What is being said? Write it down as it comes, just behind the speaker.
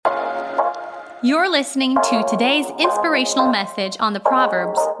You're listening to today's inspirational message on the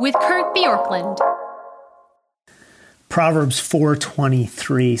Proverbs with Kurt Bjorklund. Proverbs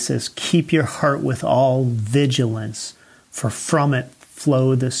 4:23 says, "Keep your heart with all vigilance, for from it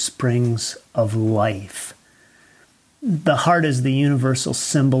flow the springs of life." The heart is the universal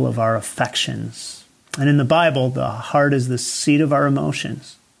symbol of our affections. And in the Bible, the heart is the seat of our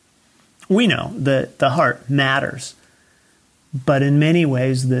emotions. We know that the heart matters. But in many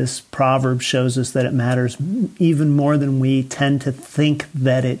ways, this proverb shows us that it matters even more than we tend to think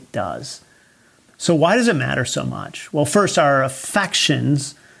that it does. So why does it matter so much? Well, first, our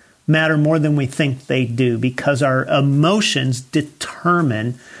affections matter more than we think they do because our emotions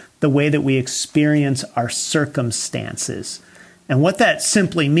determine the way that we experience our circumstances. And what that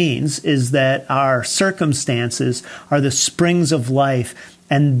simply means is that our circumstances are the springs of life,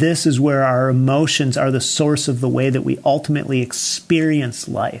 and this is where our emotions are the source of the way that we ultimately experience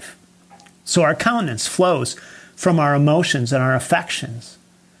life. So our countenance flows from our emotions and our affections.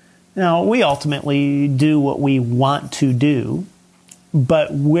 Now, we ultimately do what we want to do,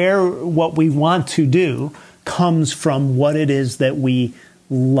 but where what we want to do comes from what it is that we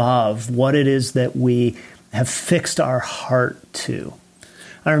love, what it is that we have fixed our heart to.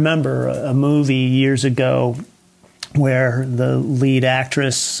 I remember a movie years ago where the lead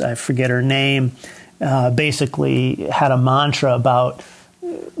actress, I forget her name, basically had a mantra about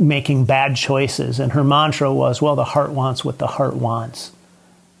making bad choices. And her mantra was, well, the heart wants what the heart wants.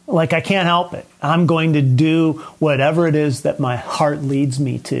 Like, I can't help it. I'm going to do whatever it is that my heart leads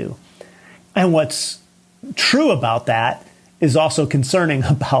me to. And what's true about that is also concerning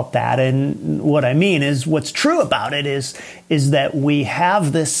about that. And what I mean is, what's true about it is that we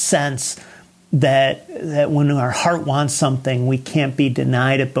have this sense that when our heart wants something, we can't be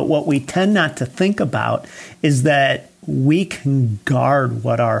denied it. But what we tend not to think about is that we can guard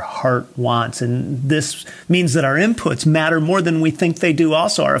what our heart wants. And this means that our inputs matter more than we think they do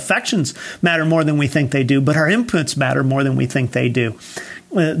also. Our affections matter more than we think they do, but our inputs matter more than we think they do.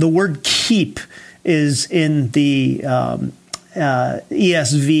 The word keep is in the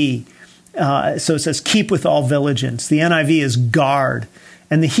ESV. So it says, keep with all vigilance. The NIV is guard.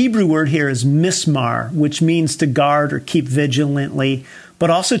 And the Hebrew word here is mismar, which means to guard or keep vigilantly, but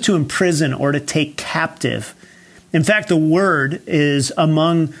also to imprison or to take captive. In fact, the word is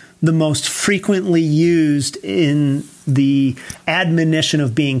among the most frequently used in the admonition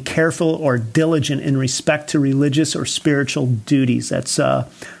of being careful or diligent in respect to religious or spiritual duties. That's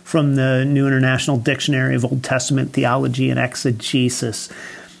from the New International Dictionary of Old Testament Theology and Exegesis.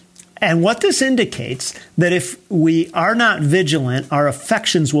 And what this indicates, that if we are not vigilant, our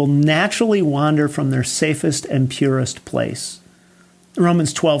affections will naturally wander from their safest and purest place.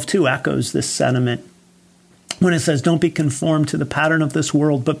 Romans 12:2 echoes this sentiment when it says, "Don't be conformed to the pattern of this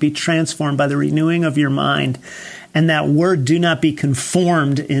world, but be transformed by the renewing of your mind." And that word, "do not be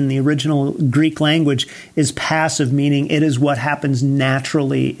conformed," in the original Greek language is passive, meaning it is what happens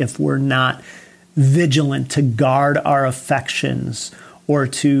naturally if we're not vigilant to guard our affections or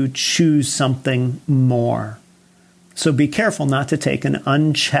to choose something more. So be careful not to take an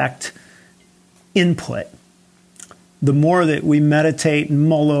unchecked input. The more that we meditate and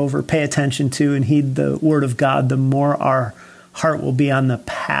mull over, pay attention to, and heed the Word of God, the more our heart will be on the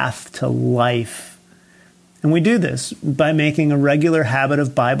path to life. And we do this by making a regular habit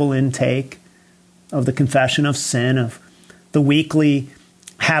of Bible intake, of the confession of sin, of the weekly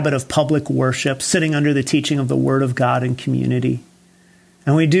habit of public worship, sitting under the teaching of the Word of God in community.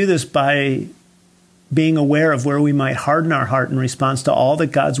 And we do this by being aware of where we might harden our heart in response to all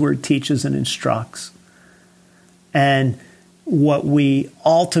that God's Word teaches and instructs. And what we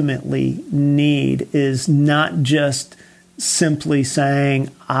ultimately need is not just simply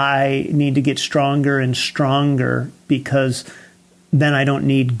saying, I need to get stronger and stronger because then I don't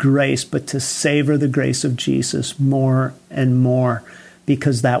need grace, but to savor the grace of Jesus more and more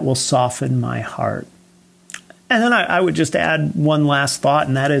because that will soften my heart. And then I would just add one last thought,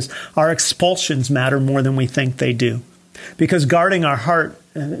 and that is our expulsions matter more than we think they do. Because guarding our heart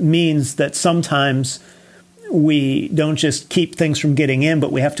means that sometimes we don't just keep things from getting in,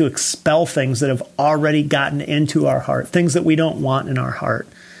 but we have to expel things that have already gotten into our heart, things that we don't want in our heart.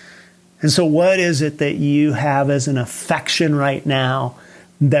 And so what is it that you have as an affection right now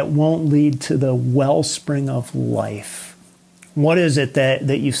that won't lead to the wellspring of life? What is it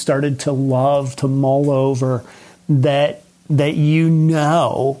that you've started to love, to mull over, that you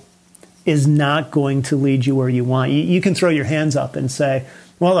know is not going to lead you where you want? You can throw your hands up and say,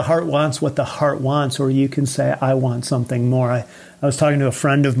 well, the heart wants what the heart wants, or you can say, I want something more. I was talking to a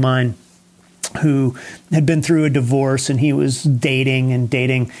friend of mine who had been through a divorce, and he was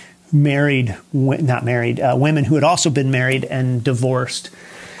dating women who had also been married and divorced.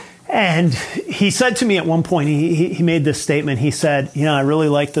 And he said to me at one point, he made this statement. He said, I really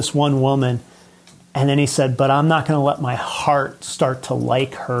like this one woman. And then he said, but I'm not going to let my heart start to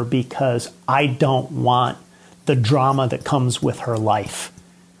like her because I don't want the drama that comes with her life.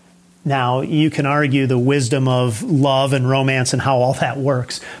 Now, you can argue the wisdom of love and romance and how all that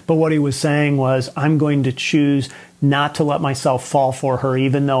works. But what he was saying was, I'm going to choose not to let myself fall for her,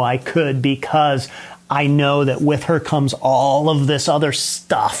 even though I could, because I know that with her comes all of this other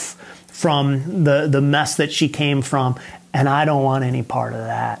stuff from the mess that she came from. And I don't want any part of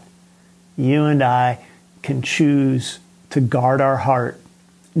that. You and I can choose to guard our heart,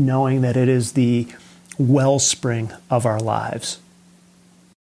 knowing that it is the wellspring of our lives.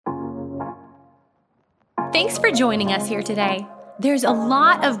 Thanks for joining us here today. There's a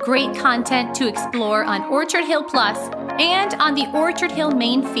lot of great content to explore on Orchard Hill Plus and on the Orchard Hill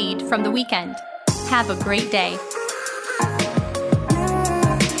main feed from the weekend. Have a great day.